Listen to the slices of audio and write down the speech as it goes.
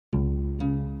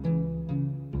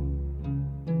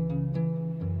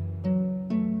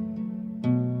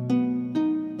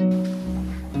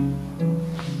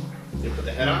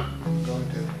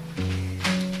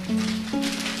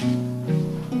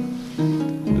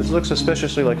This looks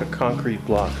suspiciously like a concrete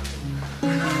block.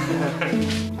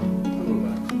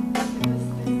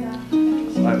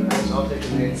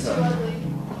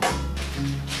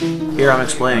 Here I'm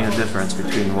explaining the difference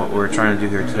between what we're trying to do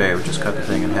here today, which is cut the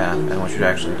thing in half, and what you'd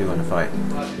actually do in a fight.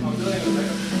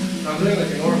 I'm doing like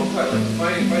a normal cut, like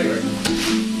fighting right? You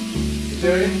see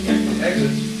what I mean? Yeah.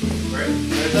 Exits, right?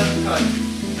 There's nothing cut.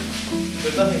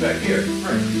 There's nothing back here.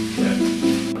 Right. Yeah.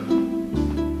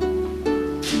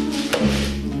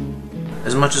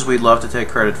 As much as we'd love to take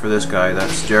credit for this guy,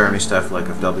 that's Jeremy Steflik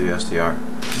of WSTR.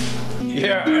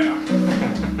 Yeah.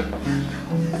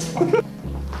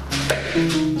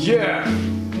 Yeah.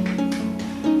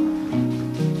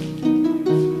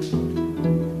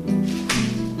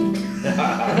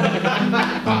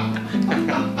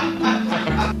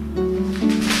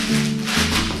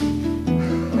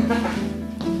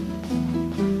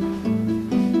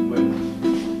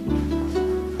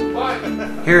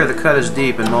 Here the cut is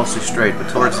deep and mostly straight, but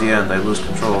towards the end I lose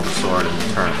control of the sword and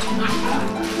it turns.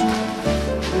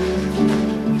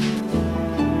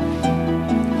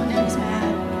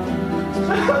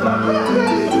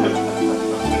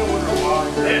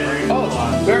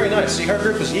 Oh, very nice. See, her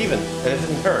grip was even, and it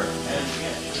didn't turn.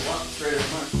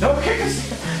 No kickers!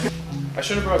 I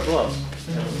should have brought gloves.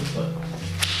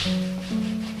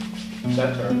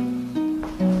 That turned.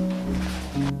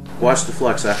 Watch the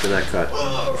flex after that cut.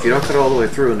 If you don't cut all the way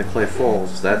through and the clay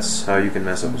falls, that's how you can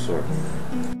mess up a sword.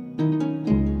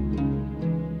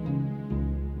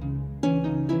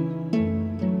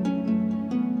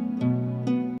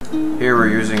 Here we're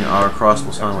using our Crossbow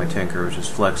Sunway Tinker, which is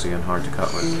flexy and hard to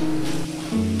cut with.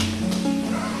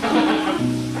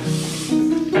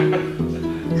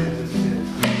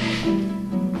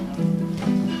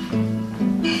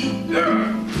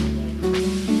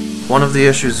 One of the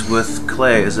issues with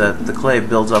clay is that the clay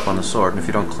builds up on the sword, and if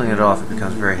you don't clean it off, it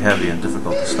becomes very heavy and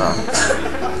difficult to stop.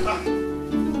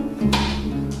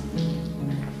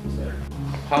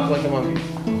 Hop like a monkey.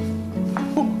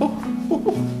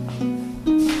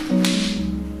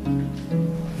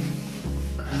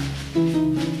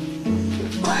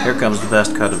 Here comes the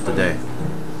best cut of the day.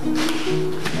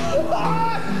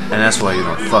 And that's why you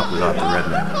don't fuck with Dr.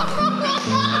 Redneck.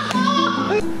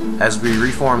 As we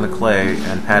reform the clay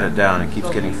and pat it down, it keeps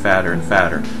getting fatter and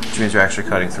fatter, which means you're actually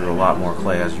cutting through a lot more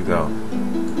clay as you go.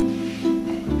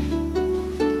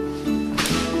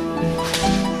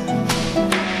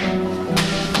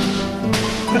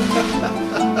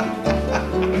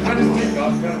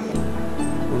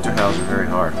 Winterhouse are very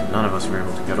hard. None of us were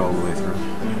able to get all the way through.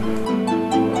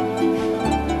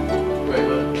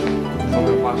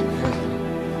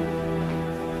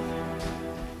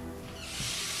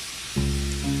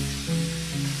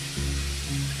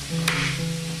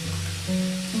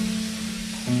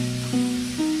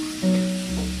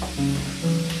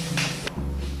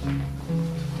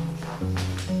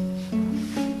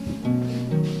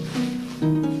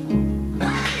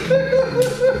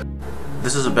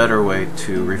 This is a better way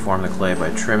to reform the clay by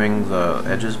trimming the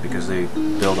edges because they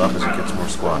build up as it gets more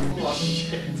squat.